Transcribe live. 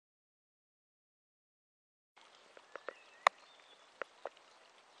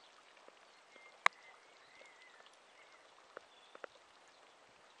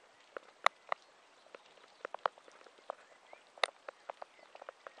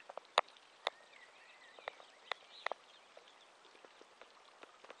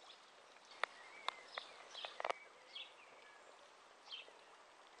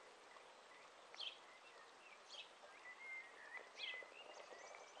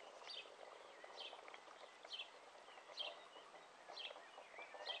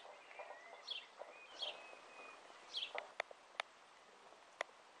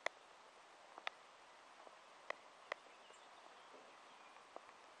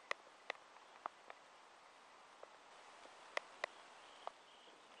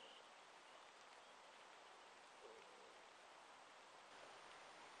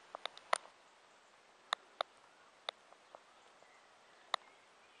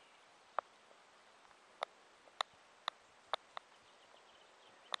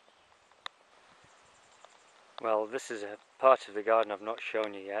Well, this is a part of the garden I've not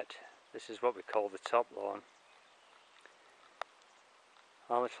shown you yet. This is what we call the top lawn.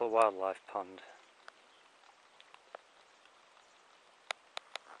 Our little wildlife pond.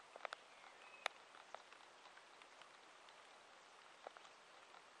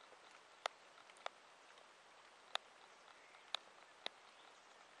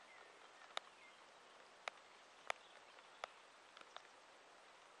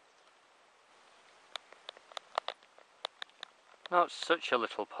 Not such a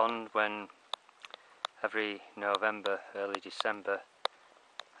little pond when every November, early December,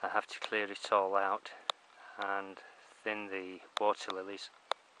 I have to clear it all out and thin the water lilies.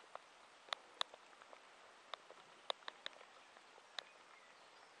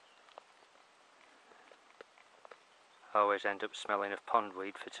 I always end up smelling of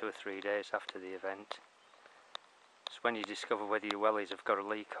pondweed for 2 or 3 days after the event. It's when you discover whether your wellies have got a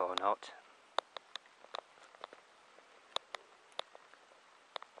leak or not.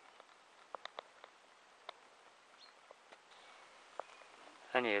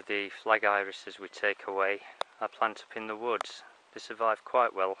 Any of the flag irises we take away, I plant up in the woods. They survive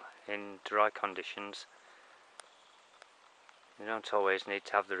quite well in dry conditions. You don't always need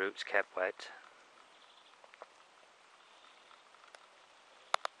to have the roots kept wet.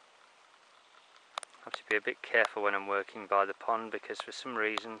 I have to be a bit careful when I'm working by the pond because for some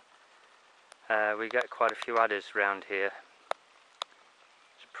reason we get quite a few adders around here.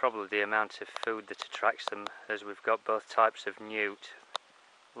 It's probably the amount of food that attracts them, as we've got both types of newt,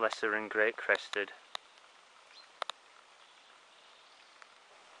 lesser and great crested.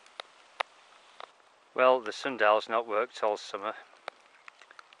 Well, the sundial's not worked all summer.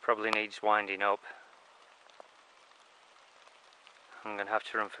 Probably needs winding up. I'm going to have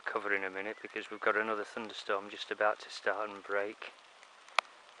to run for cover in a minute because we've got another thunderstorm just about to start and break.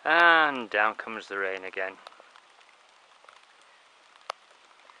 And down comes the rain again.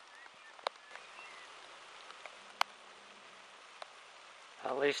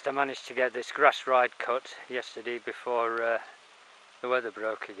 At least I managed to get this grass ride cut yesterday before the weather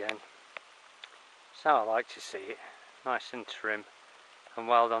broke again. That's how I like to see it. Nice and trim and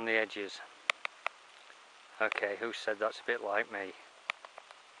wild on the edges. Okay, who said that's a bit like me?